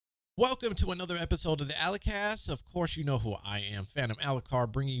Welcome to another episode of the Alicast. Of course, you know who I am, Phantom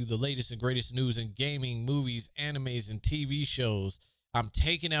Alucard, bringing you the latest and greatest news in gaming, movies, animes, and TV shows. I'm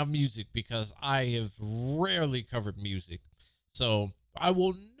taking out music because I have rarely covered music. So I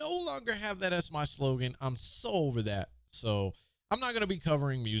will no longer have that as my slogan. I'm so over that. So I'm not going to be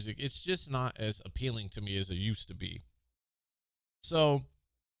covering music. It's just not as appealing to me as it used to be. So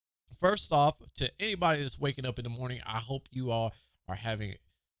first off, to anybody that's waking up in the morning, I hope you all are having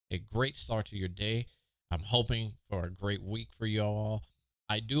a great start to your day. I'm hoping for a great week for you all.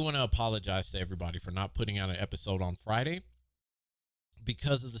 I do want to apologize to everybody for not putting out an episode on Friday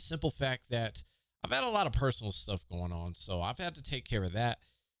because of the simple fact that I've had a lot of personal stuff going on. So I've had to take care of that,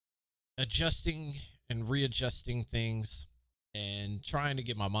 adjusting and readjusting things and trying to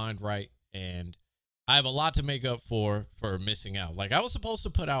get my mind right. And I have a lot to make up for missing out. Like, I was supposed to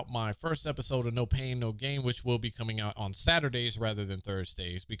put out my first episode of No Pain, No Gain, which will be coming out on Saturdays rather than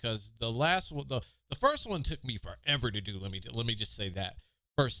Thursdays, because the first one took me forever to do. Let me just say that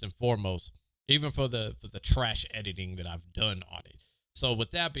first and foremost, even for the trash editing that I've done on it. So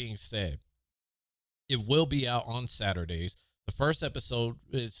with that being said, it will be out on Saturdays. The first episode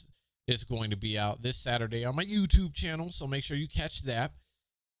is going to be out this Saturday on my YouTube channel, so make sure you catch that.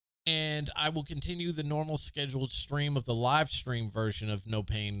 And I will continue the normal scheduled stream of the live stream version of No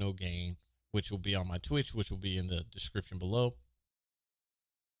Pain, No Gain, which will be on my Twitch, which will be in the description below.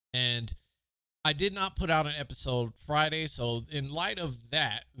 And I did not put out an episode Friday, so in light of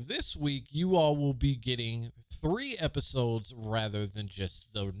that, this week you all will be getting 3 episodes rather than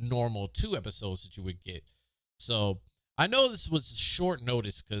just the normal 2 episodes that you would get. So I know this was short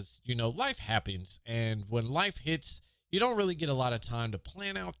notice because, life happens, and when life hits, you don't really get a lot of time to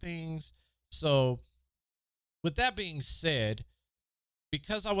plan out things. So with that being said,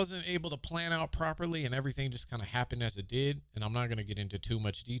 because I wasn't able to plan out properly and everything just kind of happened as it did, and I'm not going to get into too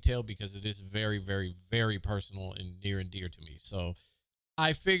much detail because it is very, very, very personal and near and dear to me. So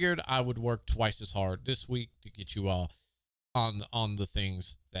I figured I would work twice as hard this week to get you all on the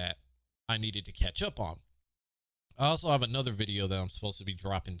things that I needed to catch up on. I also have another video that I'm supposed to be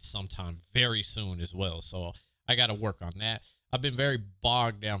dropping sometime very soon as well. So I got to work on that. I've been very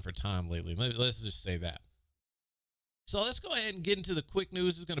bogged down for time lately. Let's just say that. So let's go ahead and get into the quick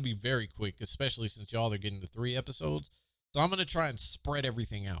news. It's going to be very quick, especially since y'all are getting the 3 episodes. So I'm going to try and spread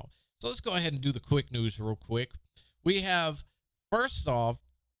everything out. So let's go ahead and do the quick news real quick. We have, first off,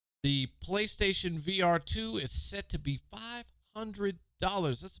 the PlayStation VR 2 is set to be $500.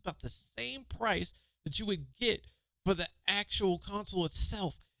 That's about the same price that you would get for the actual console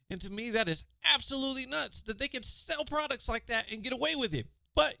itself. And to me, that is absolutely nuts that they can sell products like that and get away with it.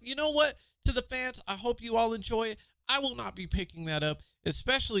 But you know what? To the fans, I hope you all enjoy it. I will not be picking that up,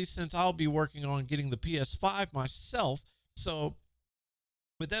 especially since I'll be working on getting the PS5 myself. So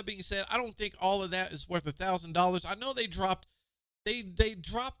with that being said, I don't think all of that is worth $1,000. I know they dropped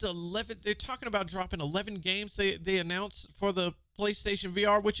 11. They're talking about dropping 11 games they announced for the PlayStation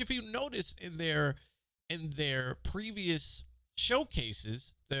VR, which if you notice in their previous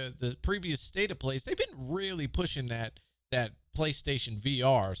showcases, the previous state of plays, they've been really pushing that PlayStation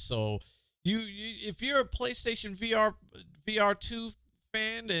VR. So if you're a PlayStation VR 2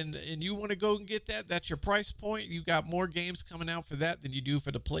 fan and you want to go and get that, that's your price point. You got more games coming out for that than you do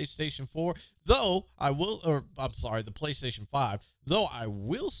for the PlayStation 4. The PlayStation 5. Though I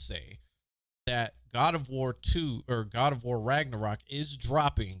will say that God of War 2 or God of War Ragnarok is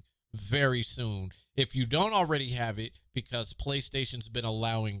dropping very soon if you don't already have it, because PlayStation's been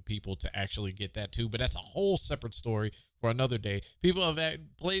allowing people to actually get that too, but that's a whole separate story for another day.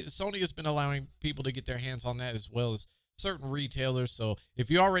 Sony has been allowing people to get their hands on that as well as certain retailers. So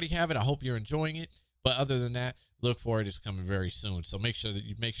if you already have it, I hope you're enjoying it. But other than that, look for it. It's coming very soon. So make sure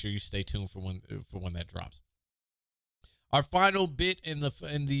you stay tuned for when that drops. Our final bit in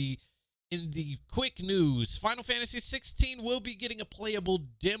the quick news, Final Fantasy 16 will be getting a playable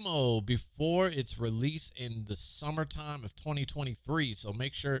demo before its release in the summertime of 2023. So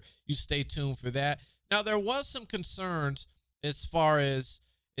make sure you stay tuned for that. Now, there was some concerns as far as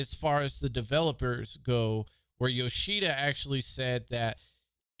the developers go, where Yoshida actually said that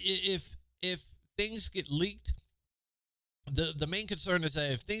if things get leaked, the main concern is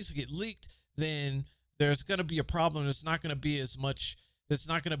that if things get leaked, then there's going to be a problem. It's not going to be as much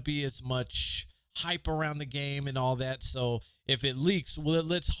hype around the game and all that. So if it leaks, well,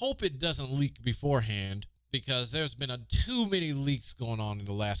 let's hope it doesn't leak beforehand, because there's been too many leaks going on in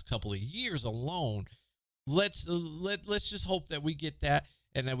the last couple of years alone. Let's just hope that we get that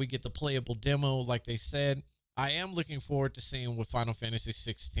and that we get the playable demo like they said. I am looking forward to seeing what Final Fantasy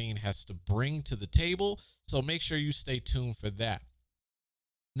 16 has to bring to the table, so make sure you stay tuned for that.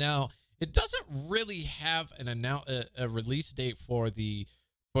 Now, it doesn't really have a release date for the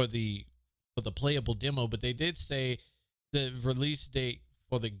for the playable demo, but they did say the release date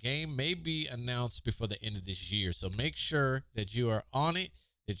for the game may be announced before the end of this year. So make sure that you are on it,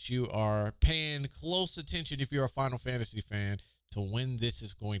 that you are paying close attention if you're a Final Fantasy fan to when this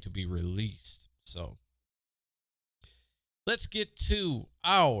is going to be released. So let's get to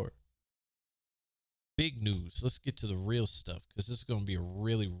our big news. Let's get to the real stuff because this is going to be a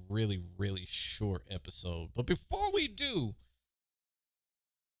really, really, really short episode. But before we do,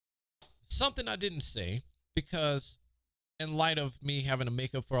 something I didn't say, because in light of me having to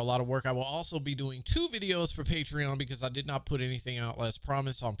make up for a lot of work, I will also be doing 2 videos for Patreon because I did not put anything out as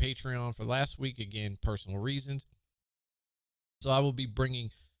promised on Patreon for last week. Again, personal reasons. So I will be bringing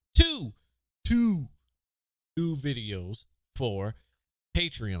two new videos for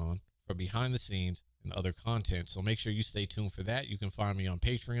Patreon for behind the scenes and other content. So make sure you stay tuned for that. You can find me on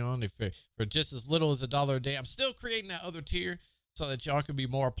Patreon for just as little as $1 a day. I'm still creating that other tier so that y'all can be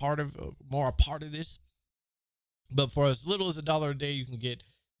more a part of this. But for as little as $1 a day, you can get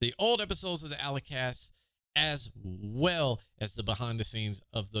the old episodes of the Alicast as well as the behind the scenes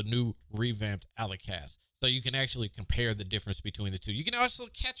of the new revamped Alicast. So you can actually compare the difference between the two. You can also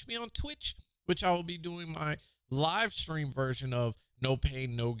catch me on Twitch, which I will be doing my live stream version of No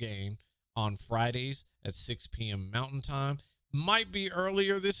Pain, No Gain on Fridays at 6 p.m. Mountain Time. Might be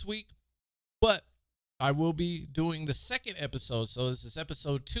earlier this week, but I will be doing the second episode. So this is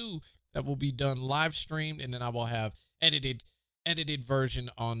episode 2 that will be done live streamed, and then I will have edited version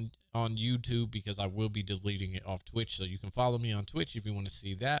on YouTube because I will be deleting it off Twitch. So you can follow me on Twitch if you want to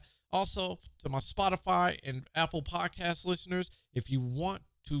see that. Also, to my Spotify and Apple Podcast listeners, if you want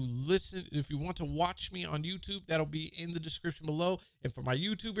to watch me on YouTube, that'll be in the description below. And for my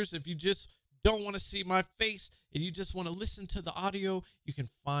YouTubers, if you just don't want to see my face and you just want to listen to the audio, you can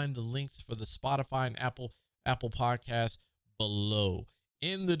find the links for the Spotify and Apple Podcasts below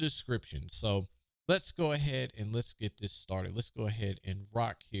in the description. So let's go ahead and let's get this started. Let's go ahead and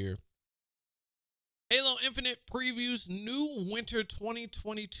rock here. Halo Infinite previews new winter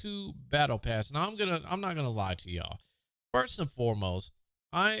 2022 battle pass. Now I'm not gonna lie to y'all. First and foremost,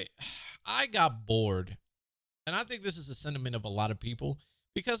 I got bored, and I think this is a sentiment of a lot of people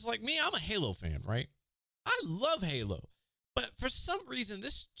because, like me, I'm a Halo fan, right? I love Halo, but for some reason,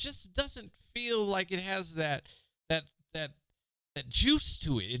 this just doesn't feel like it has that juice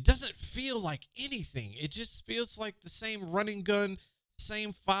to it. It doesn't feel like anything. It just feels like the same running gun,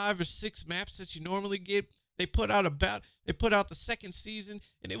 same 5 or 6 maps that you normally get. They put out the second season,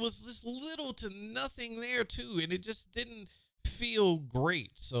 and it was just little to nothing there too, and it just didn't feel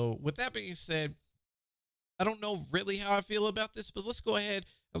great. So with that being said, I don't know really how I feel about this, but let's go ahead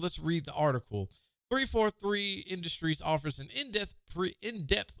and let's read the article. 343 Industries offers an in-depth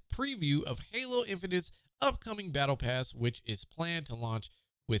preview of Halo Infinite's upcoming battle pass, which is planned to launch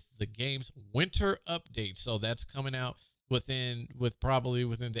with the game's winter update. So that's coming out probably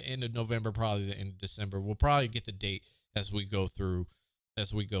within the end of November, probably the end of December. We'll probably get the date as we go through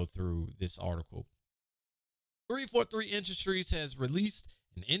this article. 343 Industries has released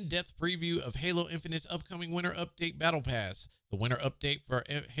an in-depth preview of Halo Infinite's upcoming winter update battle pass. The winter update for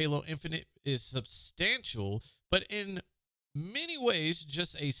Halo Infinite is substantial, but in many ways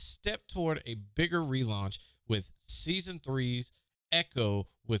just a step toward a bigger relaunch, with Season 3's Echo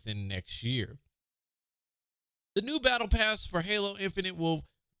within next year. The new battle pass for Halo Infinite will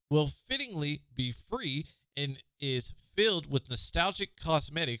fittingly be free and is filled with nostalgic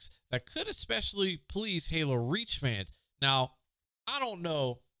cosmetics that could especially please Halo Reach fans. Now, I don't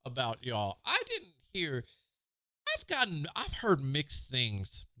know about y'all. I've heard mixed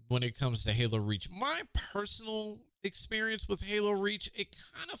things when it comes to Halo Reach. My personal experience with Halo Reach, it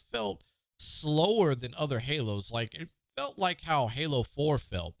kind of felt slower than other Halos. Like, it felt like how Halo 4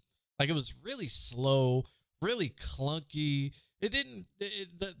 felt. Like, it was really slow, really clunky.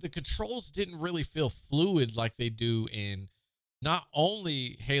 The controls didn't really feel fluid like they do in not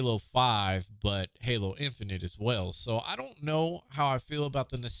only Halo 5, but Halo Infinite as well. So I don't know how I feel about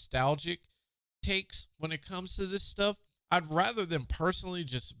the nostalgic takes when it comes to this stuff. I'd rather them personally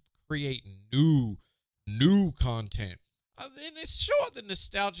just create new content. And it's sure the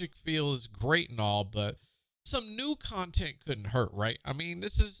nostalgic feel is great and all, but some new content couldn't hurt, right? I mean,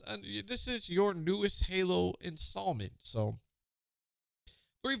 this is your newest Halo installment. So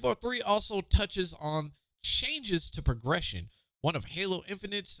 343 also touches on changes to progression, one of Halo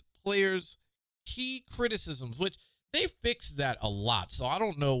Infinite's players' key criticisms, which they fixed that a lot. So I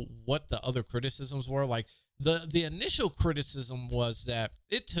don't know what the other criticisms were. Like, the initial criticism was that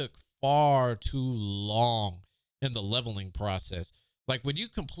it took far too long in the leveling process. Like when you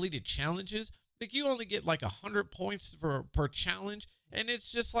completed challenges, like you only get like 100 points per challenge. And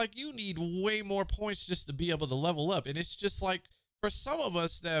it's just like you need way more points just to be able to level up. And it's just like for some of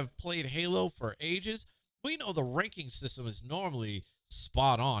us that have played Halo for ages, we know the ranking system is normally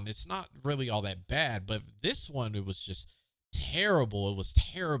spot on. It's not really all that bad, but this one, it was just terrible. It was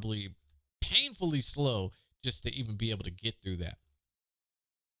terribly, painfully slow just to even be able to get through that.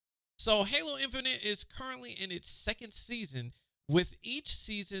 So Halo Infinite is currently in its second season. With each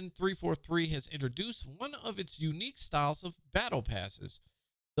season, 343 has introduced one of its unique styles of battle passes.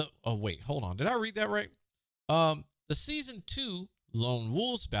 Oh wait, hold on. Did I read that right? The season 2 Lone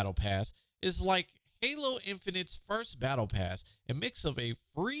Wolves battle pass is like Halo Infinite's first battle pass, a mix of a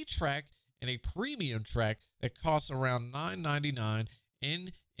free track and a premium track that costs around $9.99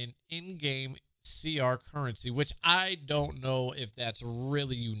 in an in-game CR currency, which I don't know if that's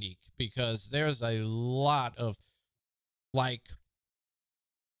really unique because there's a lot of like,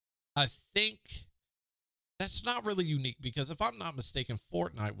 I think that's not really unique because if I'm not mistaken,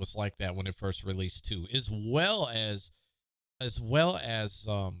 Fortnite was like that when it first released too, as well as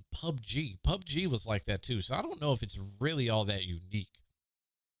PUBG. PUBG was like that too. So I don't know if it's really all that unique.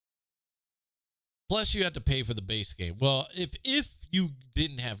 Plus, you had to pay for the base game. Well, if you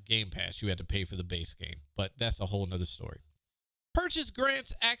didn't have Game Pass, you had to pay for the base game. But that's a whole nother story. Purchase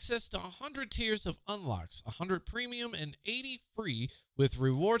grants access to 100 tiers of unlocks, 100 premium and 80 free, with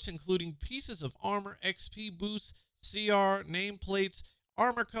rewards including pieces of armor, XP boosts, CR, nameplates,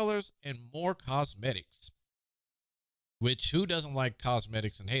 armor colors, and more cosmetics. Which, who doesn't like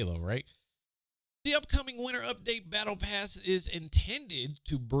cosmetics in Halo, right? The upcoming Winter Update Battle Pass is intended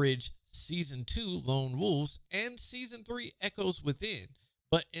to bridge Season 2 Lone Wolves and Season 3 Echoes Within,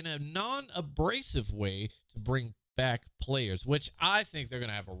 but in a non-abrasive way to bring back players, which I think they're going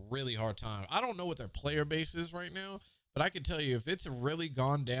to have a really hard time. I don't know what their player base is right now, but I can tell you if it's really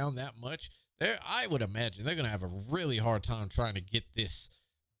gone down that much, I would imagine they're going to have a really hard time trying to get this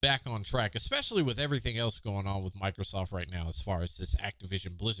back on track, especially with everything else going on with Microsoft right now as far as this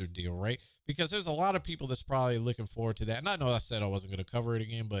Activision Blizzard deal, right? Because there's a lot of people that's probably looking forward to that. And I know I said I wasn't going to cover it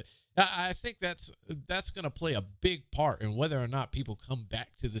again, but I think that's going to play a big part in whether or not people come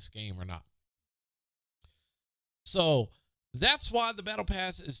back to this game or not. So that's why the Battle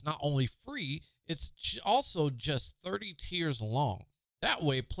Pass is not only free, it's also just 30 tiers long. That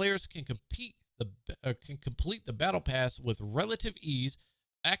way, players can complete the Battle Pass with relative ease,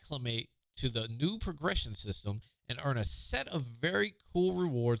 acclimate to the new progression system, and earn a set of very cool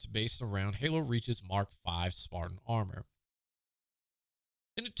rewards based around Halo Reach's Mark V Spartan armor.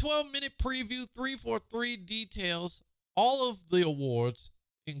 In a 12-minute preview, 343 details all of the awards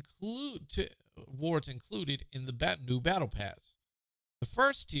included in the new Battle Pass. The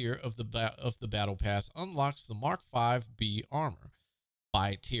first tier of the Battle Pass unlocks the Mark V-B armor.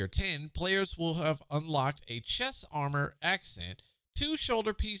 By tier 10, players will have unlocked a chest armor accent, 2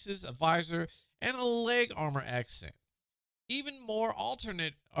 shoulder pieces, a visor, and a leg armor accent. Even more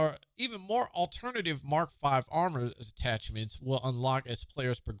alternative Mark V armor attachments will unlock as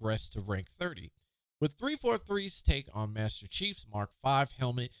players progress to rank 30, with 343's take on Master Chief's Mark V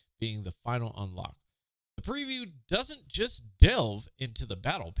helmet being the final unlock. The preview doesn't just delve into the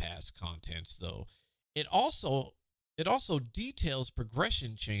Battle Pass contents, though. It also details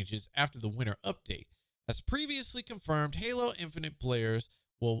progression changes after the Winter Update. As previously confirmed, Halo Infinite players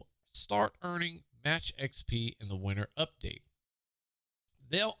will start earning match XP in the Winter Update.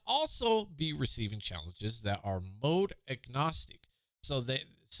 They'll also be receiving challenges that are mode agnostic, so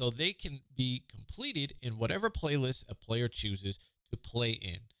they can be completed in whatever playlist a player chooses to play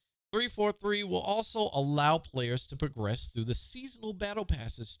in. 343 will also allow players to progress through the seasonal battle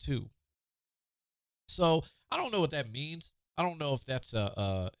passes too. So I don't know what that means. I don't know if that's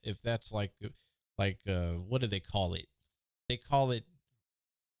like what do they call it? They call it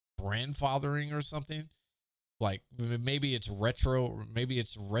grandfathering or something. Like maybe it's retroactive. Maybe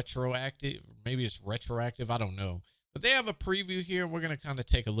it's retroactive. I don't know. But they have a preview here, and we're going to kind of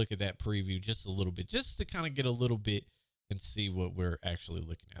take a look at that preview just a little bit, just to kind of get a little bit and see what we're actually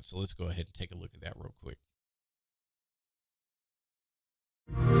looking at. So let's go ahead and take a look at that real quick.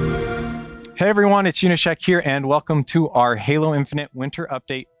 Hey everyone, it's Unyshek here, and welcome to our Halo Infinite Winter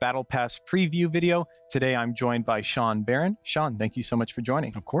Update Battle Pass preview video. Today I'm joined by Sean Barron. Sean, thank you so much for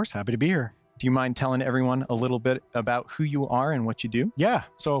joining. Of course, happy to be here. Do you mind telling everyone a little bit about who you are and what you do? Yeah,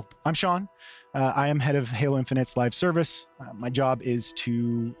 so I'm Sean. I am head of Halo Infinite's live service. My job is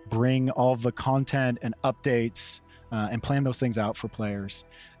to bring all the content and updates and plan those things out for players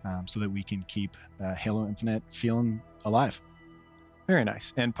so that we can keep Halo Infinite feeling alive. Very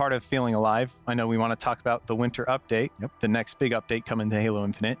nice. And part of Feeling Alive, I know we want to talk about the winter update, the next big update coming to Halo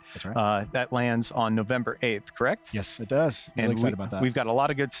Infinite. That's right. That lands on November 8th, correct? Yes, it does. Really excited about that. We've got a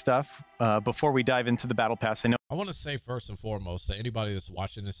lot of good stuff. Before we dive into the Battle Pass, I want to say first and foremost to anybody that's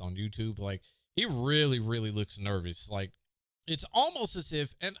watching this on YouTube, like, he really, really looks nervous. Like, it's almost as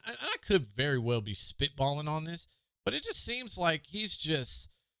if, and I could very well be spitballing on this, but it just seems like he's just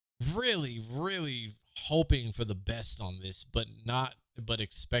really, really hoping for the best on this, but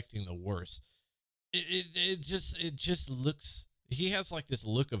expecting the worst. It just looks, he has like this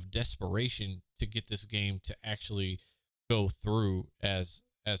look of desperation to get this game to actually go through as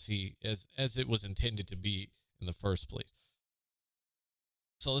it was intended to be in the first place.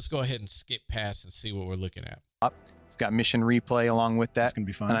 So let's go ahead and skip past and see what we're looking at. We've got mission replay along with that. It's going to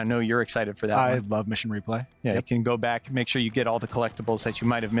be fun. And I know you're excited for that. I love mission replay. Yeah, you can go back, make sure you get all the collectibles that you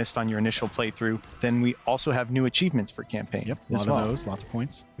might have missed on your initial playthrough. Then we also have new achievements for campaign. Yep, a lot of those, lots of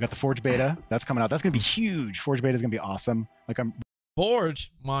points. We got the Forge beta. That's coming out. That's going to be huge. Forge beta is going to be awesome.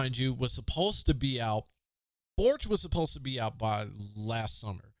 Forge, mind you, was supposed to be out. Forge was supposed to be out by last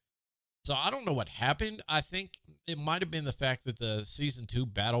summer. So I don't know what happened. I think it might have been the fact that the Season 2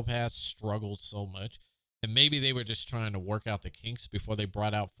 Battle Pass struggled so much. And maybe they were just trying to work out the kinks before they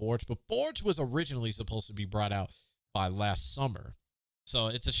brought out Forge. But Forge was originally supposed to be brought out by last summer. So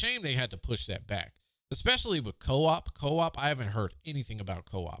it's a shame they had to push that back. Especially with co-op. Co-op, I haven't heard anything about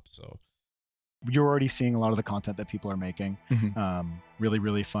co-op. So you're already seeing a lot of the content that people are making. Really,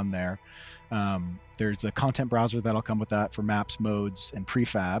 really fun there. There's a content browser that'll come with that for maps, modes, and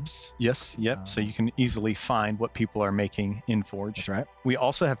prefabs. Yes, yep. So you can easily find what people are making in Forge. That's right. We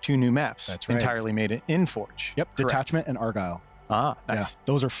also have 2 new maps. That's right. Entirely made it in Forge. Yep, Correct. Detachment and Argyle. Ah, nice. Yeah,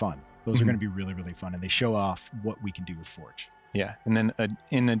 those are fun. Those are going to be really, really fun, and they show off what we can do with Forge. Yeah, and then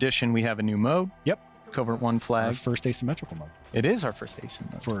in addition, we have a new mode. Yep. Covert 1 flag. Our first asymmetrical mode. It is our first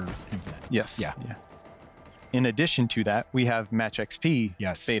asymmetrical mode. For Infinite. Yes. Yeah. In addition to that, we have Match XP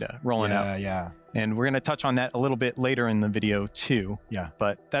beta rolling out. Yeah. And we're going to touch on that a little bit later in the video too. Yeah.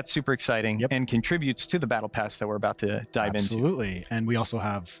 But that's super exciting and contributes to the Battle Pass that we're about to dive into. Absolutely. And we also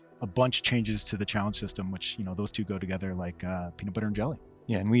have a bunch of changes to the challenge system, which, those two go together like peanut butter and jelly.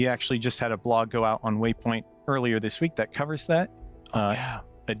 Yeah, and we actually just had a blog go out on Waypoint earlier this week that covers that.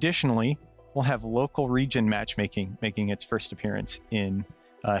 Additionally, we'll have local region matchmaking making its first appearance in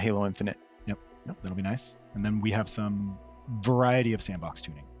Halo Infinite. Yep, that'll be nice. And then we have some variety of sandbox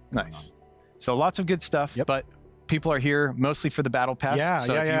tuning. Nice. So lots of good stuff, but people are here mostly for the Battle Pass.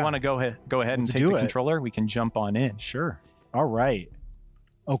 So if you want to go ahead and take the controller, we can jump on in. Sure. All right.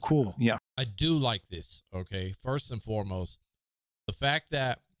 Oh, cool. Yeah. I do like this, okay? First and foremost, the fact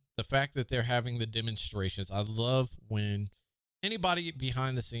that they're having the demonstrations. I love when anybody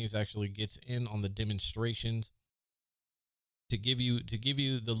behind the scenes actually gets in on the demonstrations to give you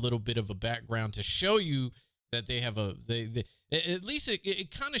the little bit of a background to show you that they have at least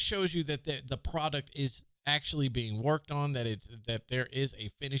it kind of shows you that the product is actually being worked on, that there is a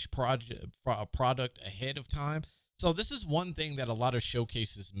finished product ahead of time. So this is one thing that a lot of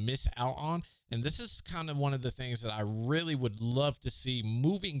showcases miss out on, and this is kind of one of the things that I really would love to see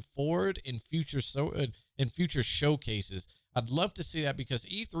moving forward in future showcases. I'd love to see that because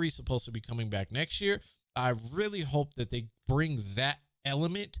E3 is supposed to be coming back next year. I really hope that they bring that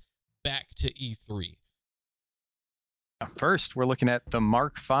element back to E3. First, we're looking at the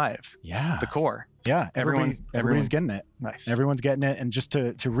Mark V. Yeah. The core. Yeah. Everybody's getting it. Nice. Everyone's getting it. And just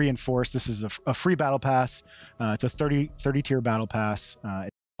to reinforce, this is a free battle pass. It's a 30 tier battle pass.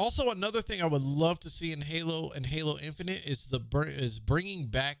 Also, another thing I would love to see in Halo and Halo Infinite is bringing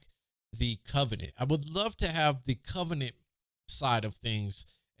back the Covenant. I would love to have the Covenant side of things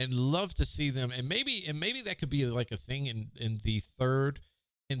and love to see them. And maybe that could be like a thing in the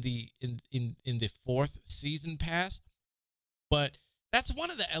fourth season pass. But that's one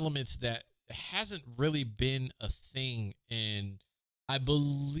of the elements that hasn't really been a thing. And I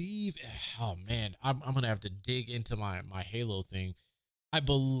believe, oh man, I'm going to have to dig into my Halo thing. I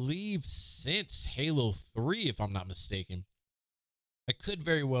believe since Halo 3, if I'm not mistaken. I could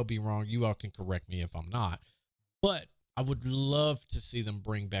very well be wrong. You all can correct me if I'm not. But I would love to see them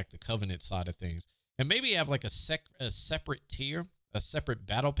bring back the Covenant side of things. And maybe have like a separate tier, a separate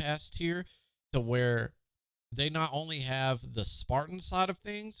Battle Pass tier to where they not only have the Spartan side of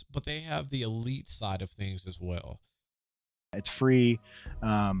things, but they have the Elite side of things as well. It's free.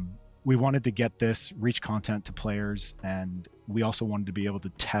 We wanted to get this, reach content to players, and we also wanted to be able to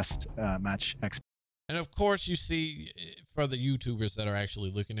test Match XP. And of course, you see, for the YouTubers that are actually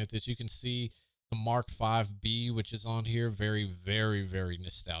looking at this, you can see the Mark V-B, which is on here. Very, very, very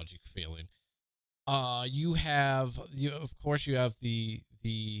nostalgic feeling. You have of course you have the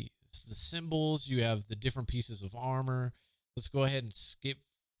symbols, you have the different pieces of armor. Let's go ahead and skip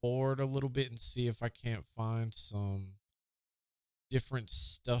forward a little bit and see if I can't find some different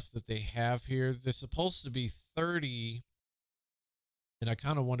stuff that they have here. They're supposed to be 30, and I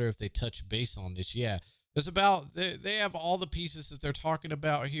kind of wonder if they touch base on this. Yeah, there's about they have all the pieces that they're talking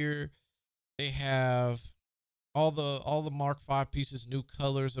about here. They have all the Mark V pieces, new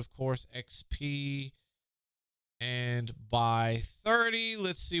colors, of course, XP. And by 30,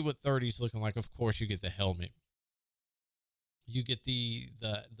 let's see what 30 is looking like. Of course, you get the helmet. You get the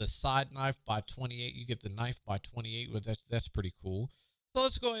side knife by 28. You get the knife by 28. Well, that's pretty cool. So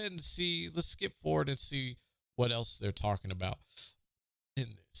let's go ahead and see. Let's skip forward and see what else they're talking about in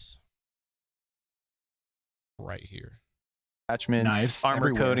this right here. Attachments, Knives armor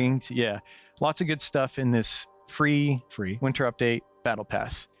everywhere. coatings. Yeah. Lots of good stuff in this free winter update battle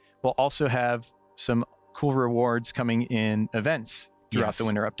pass. We'll also have some cool rewards coming in events throughout the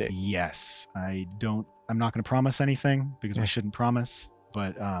winter update. Yes. I'm not going to promise anything because we shouldn't promise,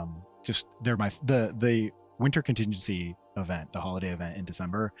 but just they're the winter contingency event, the holiday event in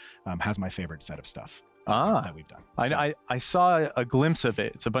December, has my favorite set of stuff that we've done. I saw a glimpse of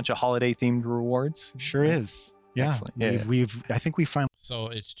it. It's a bunch of holiday themed rewards. Sure is. Yeah. Excellent. Yeah. I think we finally. So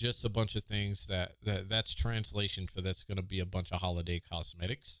it's just a bunch of things that's translation for that's going to be a bunch of holiday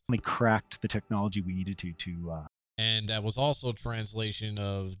cosmetics. Cracked the technology we needed to and that was also translation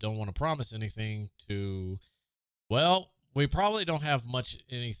of don't want to promise anything to, well, we probably don't have much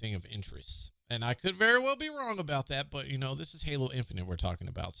anything of interest. And I could very well be wrong about that, but this is Halo Infinite we're talking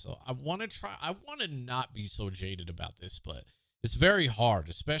about. So I want to not be so jaded about this, but it's very hard,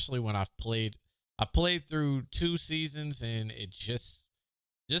 especially when I played through 2 seasons and it just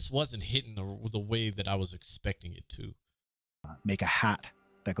wasn't hitting the way that I was expecting it to. Make a hat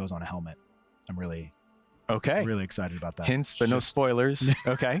that goes on a helmet. I'm really excited about that. Hints, but no spoilers.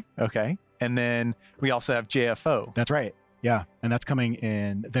 Okay. And then we also have JFO. That's right. Yeah, and that's coming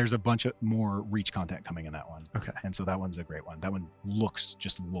in. There's a bunch of more Reach content coming in that one. Okay. And so that one's a great one. That one looks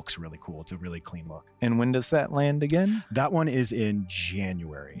really cool. It's a really clean look. And when does that land again? That one is in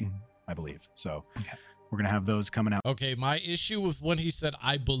January, I believe. So we're going to have those coming out. Okay, my issue with when he said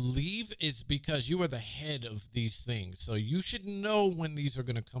I believe is because you are the head of these things. So you should know when these are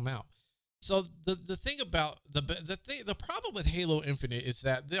going to come out. So the thing about the problem with Halo Infinite is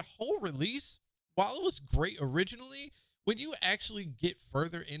that the whole release, while it was great originally, when you actually get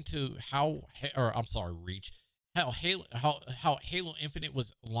further into Reach, how Halo Infinite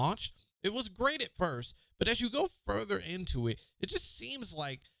was launched, it was great at first, but as you go further into it, it just seems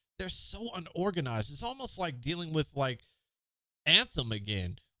like they're so unorganized. It's almost like dealing with like Anthem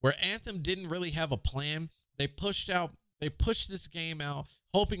again, where Anthem didn't really have a plan. They pushed this game out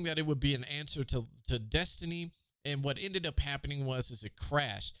hoping that it would be an answer to Destiny, and what ended up happening was it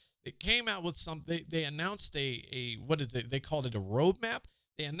crashed. It came out with they announced what is it? They called it a roadmap.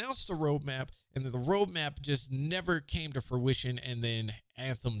 They announced a roadmap, and then the roadmap just never came to fruition, and then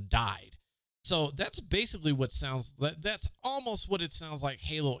Anthem died. So that's basically that's almost what it sounds like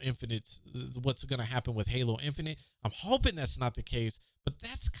Halo Infinite's, what's going to happen with Halo Infinite. I'm hoping that's not the case, but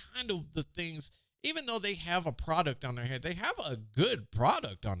that's kind of the things, even though they have a product on their hand, they have a good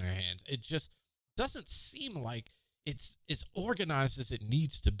product on their hands. It just doesn't seem like it's as organized as it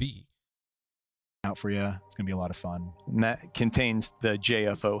needs to be. Out for you. It's going to be a lot of fun. And that contains the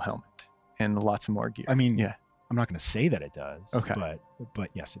JFO helmet and lots of more gear. I mean, yeah. I'm not going to say that it does. Okay.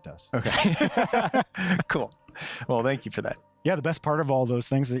 But yes, it does. Okay. Cool. Well, thank you for that. Yeah, the best part of all those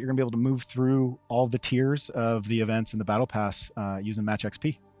things is that you're going to be able to move through all the tiers of the events in the Battle Pass using Match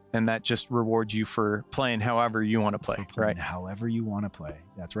XP. And that just rewards you for playing however you want to play, right? However you want to play.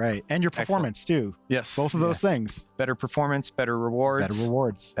 That's right. And your performance too. Yes. Both of those things. Better performance, better rewards. Better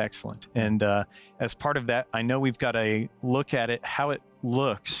rewards. Excellent. And as part of that, I know we've got a look at it, how it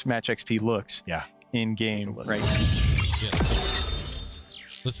looks, Match XP looks in game, right? Yes.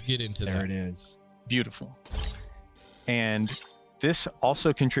 Let's get into that. There it is. Beautiful. And this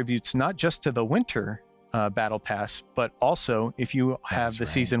also contributes not just to the winter Battle Pass, but also if you have the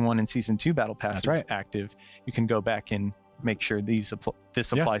Season 1 and Season 2 Battle Passes active, you can go back and make sure this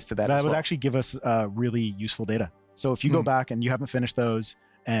applies to that as well. That would actually give us really useful data. So if you go back and you haven't finished those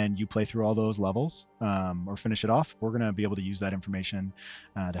and you play through all those levels or finish it off, we're going to be able to use that information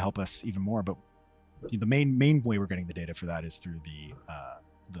to help us even more. But the main way we're getting the data for that is through the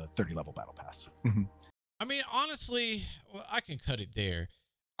 30 level Battle Pass. Mm-hmm. I mean, honestly, I can cut it there.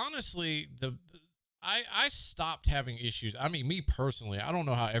 Honestly, I stopped having issues. I mean, me personally, I don't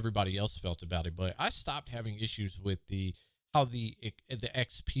know how everybody else felt about it, but I stopped having issues with the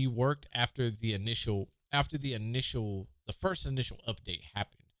XP worked after the first initial update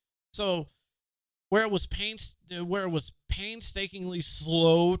happened. So where it was painstakingly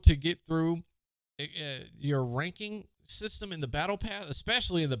slow to get through your ranking system in the battle pass,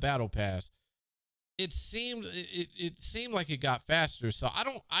 especially in the battle pass, it seemed like it got faster. So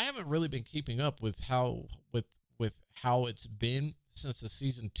I haven't really been keeping up with how it's been since the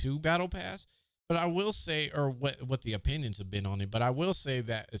season 2 battle pass, but I will say, or what the opinions have been on it, but I will say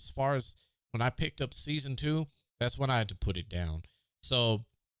that as far as when I picked up season 2, that's when I had to put it down. So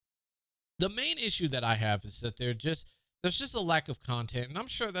the main issue that I have is that there's just a lack of content, and I'm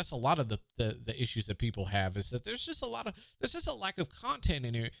sure that's a lot of the issues that people have, is that there's just a lack of content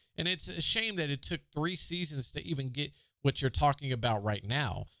in here, and it's a shame that it took 3 seasons to even get what you're talking about right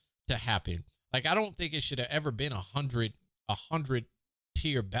now to happen. Like, I don't think it should have ever been a 100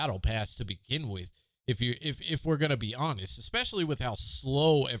 tier battle pass to begin with, if we're gonna be honest, especially with how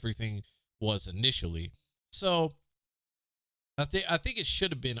slow everything was initially. So I think it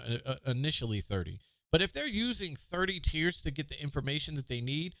should have been initially 30. But if they're using 30 tiers to get the information that they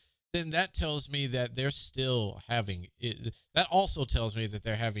need, then that tells me that they're still having it. That also tells me that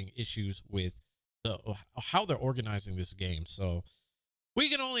they're having issues with how they're organizing this game. So we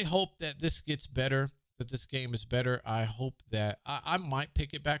can only hope that this gets better, that this game is better. I hope that I might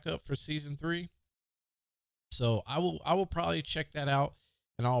pick it back up for season 3. So I will probably check that out,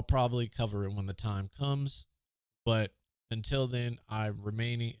 and I'll probably cover it when the time comes. But until then, I'm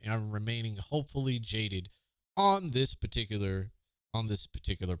remaining hopefully jaded on this particular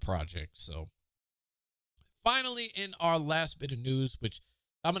project. So finally, in our last bit of news, which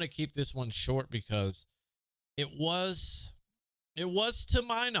I'm going to keep this one short because it was to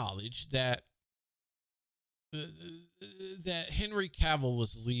my knowledge that Henry Cavill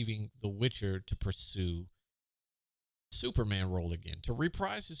was leaving The Witcher to pursue Superman role again, to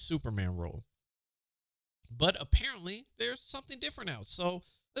reprise his Superman role. But apparently, there's something different now. So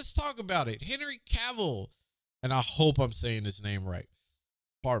let's talk about it. Henry Cavill, and I hope I'm saying his name right.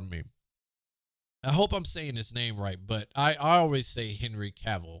 Pardon me. I hope I'm saying his name right, but I always say Henry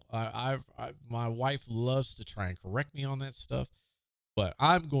Cavill. My wife loves to try and correct me on that stuff, but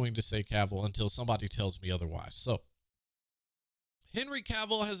I'm going to say Cavill until somebody tells me otherwise. So Henry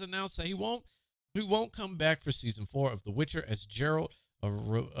Cavill has announced that he won't come back for season 4 of The Witcher as Geralt of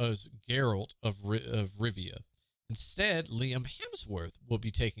Rivia. Instead, Liam Hemsworth will be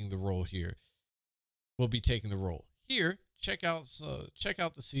taking the role here. Here, check out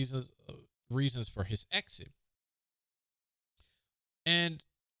the season's reasons for his exit. And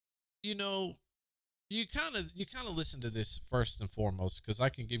you kind of listen to this first and foremost, because I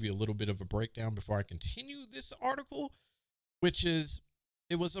can give you a little bit of a breakdown before I continue this article, which is,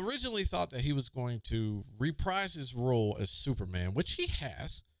 it was originally thought that he was going to reprise his role as Superman, which he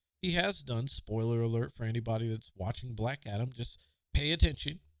has. He has done. Spoiler alert for anybody that's watching Black Adam. Just pay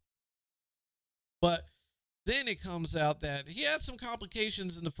attention. But then it comes out that he had some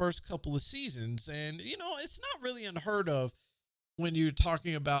complications in the first couple of seasons. And, it's not really unheard of when you're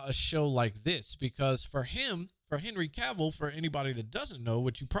talking about a show like this, because for Henry Cavill, for anybody that doesn't know,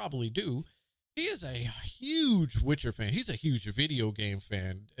 which you probably do, he is a huge Witcher fan. He's a huge video game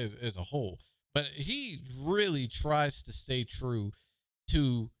fan as a whole. But he really tries to stay true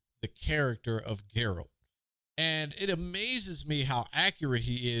to the character of Geralt. And it amazes me how accurate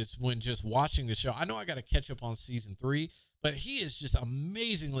he is when just watching the show. I know I got to catch up on season 3, but he is just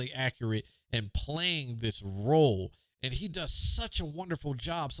amazingly accurate in playing this role. And he does such a wonderful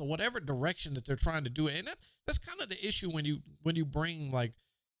job. So whatever direction that they're trying to do it, and that's kind of the issue when you bring like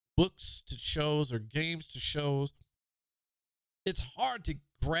books to shows or games to shows, it's hard to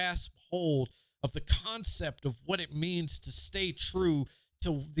grasp hold of the concept of what it means to stay true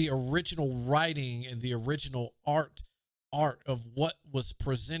to the original writing and the original art of what was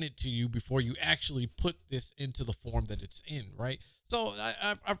presented to you before you actually put this into the form that it's in, right? So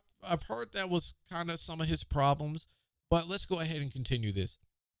I've heard that was kind of some of his problems, but let's go ahead and continue this.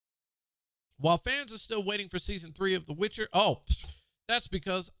 While fans are still waiting for season 3 of The Witcher, that's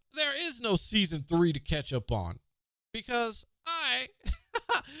because there is no season 3 to catch up on, because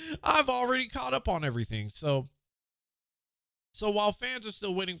I've already caught up on everything. So while fans are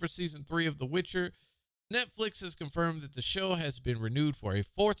still waiting for season 3 of The Witcher, Netflix has confirmed that the show has been renewed for a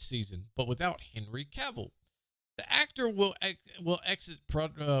 4th season, but without Henry Cavill. The actor will exit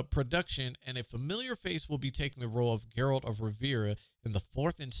production, and a familiar face will be taking the role of Geralt of Rivia in the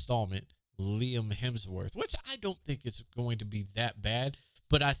 4th installment, Liam Hemsworth, which I don't think is going to be that bad,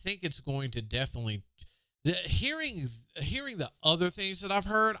 but I think it's going to definitely, hearing the other things that I've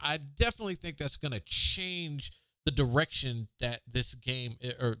heard, I definitely think that's going to change the direction that this game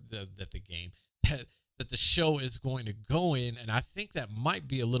or that the game that the show is going to go in, and I think that might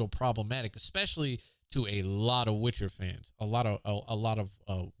be a little problematic, especially to a lot of Witcher fans. A lot of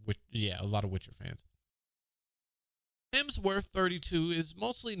Witcher fans. Hemsworth, 32, is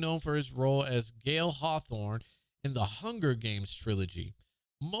mostly known for his role as Gale Hawthorne in the Hunger Games trilogy.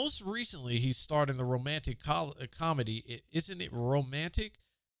 Most recently, he starred in the romantic comedy Isn't It Romantic?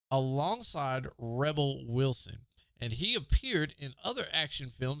 Alongside Rebel Wilson. And he appeared in other action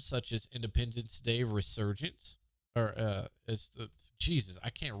films such as Independence Day Resurgence. Jesus, I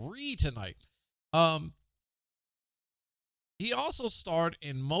can't read tonight. He also starred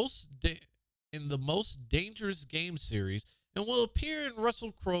in the Most Dangerous Game series and will appear in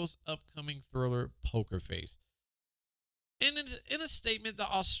Russell Crowe's upcoming thriller Poker Face. In a statement, the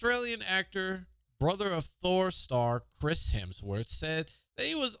Australian actor, brother of Thor star Chris Hemsworth, said that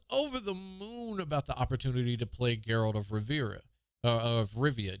he was over the moon about the opportunity to play Geralt of Rivia.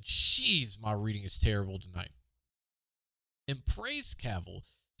 Jeez, my reading is terrible tonight. And praised Cavill,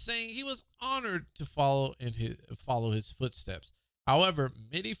 saying he was honored to follow his footsteps. However,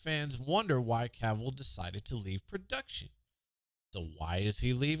 many fans wonder why Cavill decided to leave production. So why is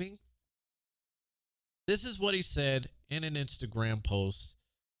he leaving? This is what he said in an Instagram post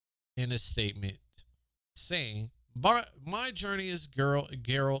in a statement, saying, "My journey as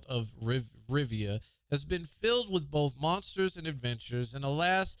Geralt of Rivia has been filled with both monsters and adventures, and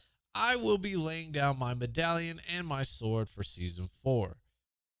alas, I will be laying down my medallion and my sword for season 4.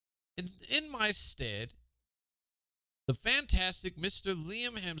 In my stead, the fantastic Mr.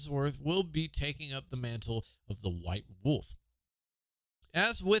 Liam Hemsworth will be taking up the mantle of the White Wolf.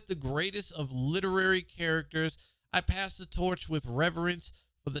 As with the greatest of literary characters, I pass the torch with reverence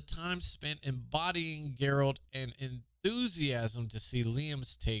for the time spent embodying Geralt and enthusiasm to see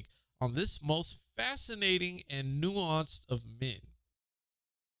Liam's take on this most fascinating and nuanced of men.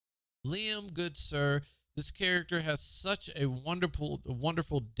 Liam, good sir, this character has such a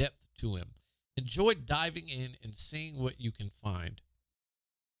wonderful depth to him. Enjoy diving in and seeing what you can find."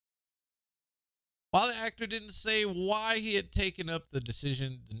 While the actor didn't say why he had taken up the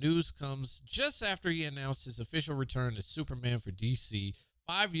decision, the news comes just after he announced his official return as Superman for DC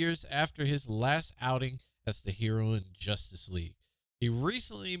 5 years after his last outing as the hero in Justice League. He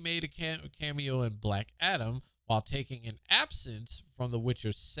recently made a cameo in Black Adam while taking an absence from The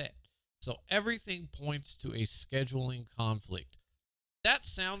Witcher set, so everything points to a scheduling conflict. That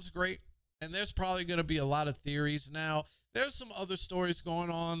sounds great, and there's probably going to be a lot of theories. Now, there's some other stories going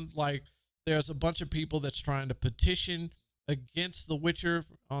on, like there's a bunch of people that's trying to petition against The Witcher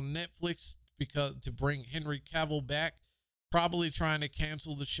on Netflix to bring Henry Cavill back, probably trying to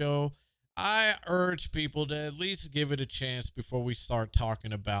cancel the show. I urge people to at least give it a chance before we start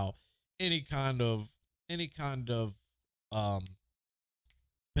talking about any kind of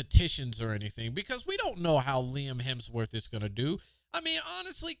petitions or anything, because we don't know how Liam Hemsworth is going to do. I mean,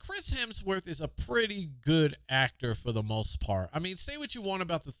 honestly, Chris Hemsworth is a pretty good actor for the most part. I mean, say what you want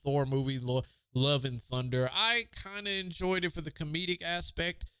about the Thor movie, Love and Thunder. I kind of enjoyed it for the comedic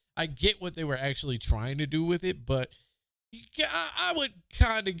aspect. I get what they were actually trying to do with it, but I would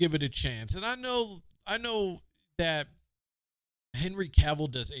kind of give it a chance. And I know that Henry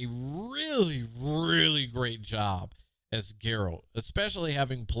Cavill does a really, really great job as Geralt, especially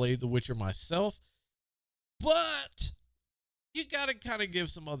having played The Witcher myself. But you got to kind of give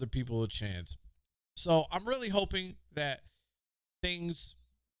some other people a chance. So I'm really hoping that things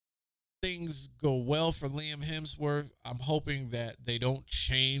go well for Liam Hemsworth. I'm hoping that they don't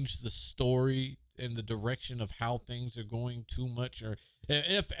change the story in the direction of how things are going too much, or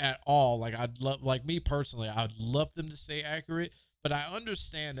if at all. Like me personally, I'd love them to stay accurate, but I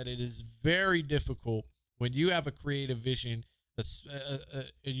understand that it is very difficult when you have a creative vision,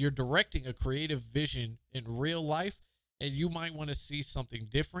 you're directing a creative vision in real life, and you might want to see something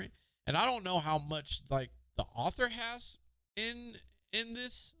different. And I don't know how much like the author has in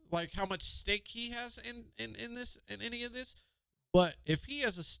this, like how much stake he has in this, in any of this. But if he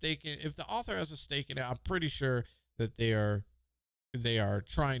has a stake in, if the author has a stake in it, I'm pretty sure that they are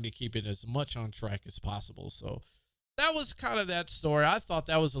trying to keep it as much on track as possible. So that was kind of that story. I thought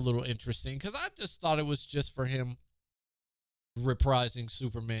that was a little interesting because I just thought it was just for him reprising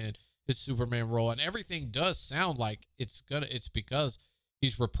Superman, his Superman role, and everything does sound like it's because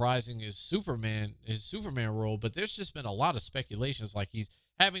he's reprising his Superman role. But there's just been a lot of speculations, like he's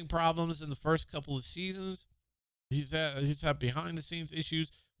having problems in the first couple of seasons. He's had behind the scenes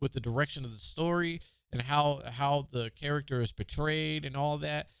issues with the direction of the story and how the character is portrayed and all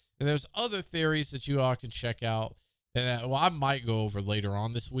that. And there's other theories that you all can check out. And I might go over later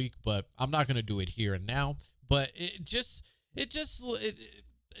on this week, but I'm not going to do it here and now. But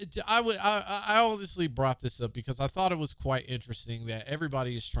I honestly brought this up because I thought it was quite interesting that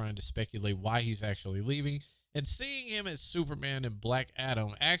everybody is trying to speculate why he's actually leaving, and seeing him as Superman and Black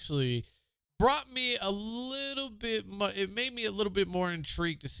Adam actually brought me a little bit. It made me a little bit more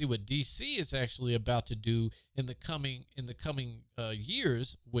intrigued to see what DC is actually about to do in the coming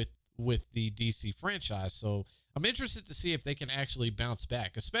years with the DC franchise. So I'm interested to see if they can actually bounce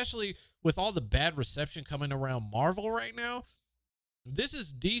back, especially with all the bad reception coming around Marvel right now. This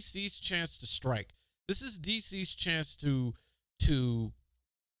is DC's chance to strike. This is DC's chance to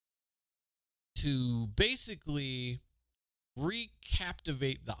basically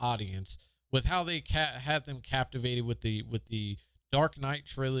recaptivate the audience with how they had them captivated with the Dark Knight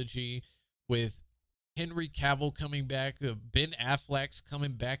trilogy, with Henry Cavill coming back, Ben Affleck's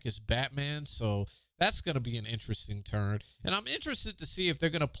coming back as Batman. So that's going to be an interesting turn. And I'm interested to see if they're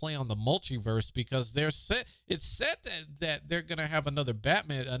going to play on the multiverse, because it's said that they're going to have another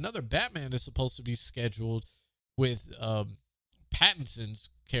Batman. Another Batman is supposed to be scheduled with Pattinson's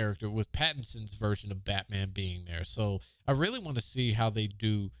character, with Pattinson's version of Batman being there. So I really want to see how they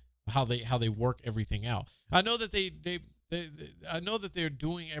work everything out. I know that I know that they're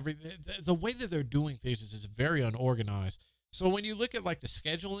doing everything. The way that they're doing things is very unorganized. So when you look at like the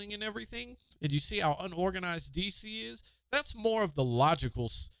scheduling and everything, and you see how unorganized DC is, that's more of the logical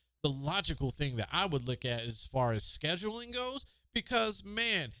thing that I would look at as far as scheduling goes. Because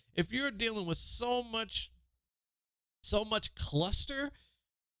man, if you're dealing with so much cluster,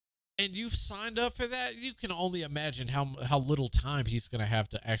 and you've signed up for that, you can only imagine how little time he's going to have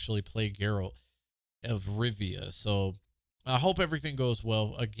to actually play Geralt of Rivia. So I hope everything goes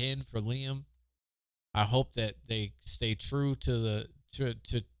well again for Liam. I hope that they stay true to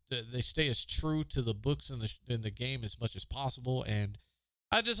they stay as true to the books in the game as much as possible, and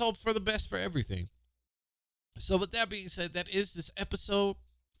I just hope for the best for everything. So with that being said, that is this episode.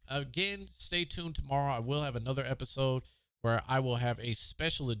 Again, stay tuned tomorrow. I will have another episode where I will have a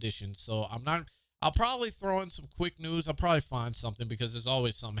special edition. So I'll probably throw in some quick news. I'll probably find something, because there's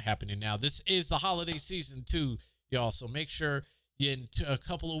always something happening now. This is the holiday season too, y'all. So make sure in a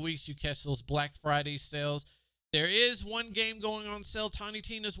couple of weeks you catch those Black Friday sales. There is one game going on sale, Tiny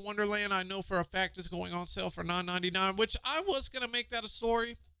Tina's Wonderland. I know for a fact it's going on sale for $9.99, which I was going to make that a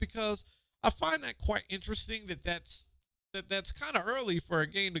story, because I find that quite interesting that's kind of early for a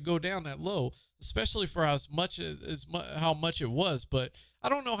game to go down that low, especially for how much it was. But I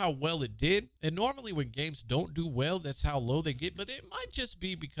don't know how well it did. And normally when games don't do well, that's how low they get. But it might just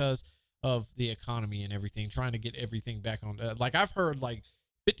be because of the economy and everything, trying to get everything back on. Like I've heard like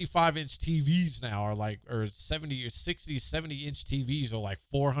 55-inch TVs now are like, or 70 or 60, 70-inch TVs are like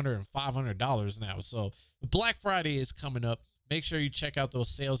 $400 and $500 now. So Black Friday is coming up. Make sure you check out those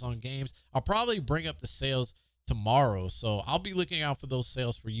sales on games. I'll probably bring up the sales tomorrow, so I'll be looking out for those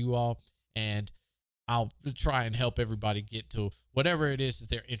sales for you all, and I'll try and help everybody get to whatever it is that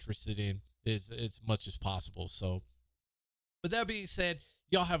they're interested in as much as possible. So with that being said,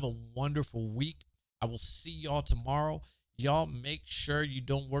 y'all have a wonderful week. I will see y'all tomorrow. Y'all make sure you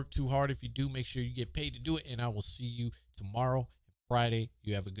don't work too hard. If you do, make sure you get paid to do it, and I will see you tomorrow, Friday.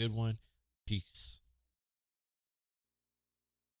 You have a good one. Peace.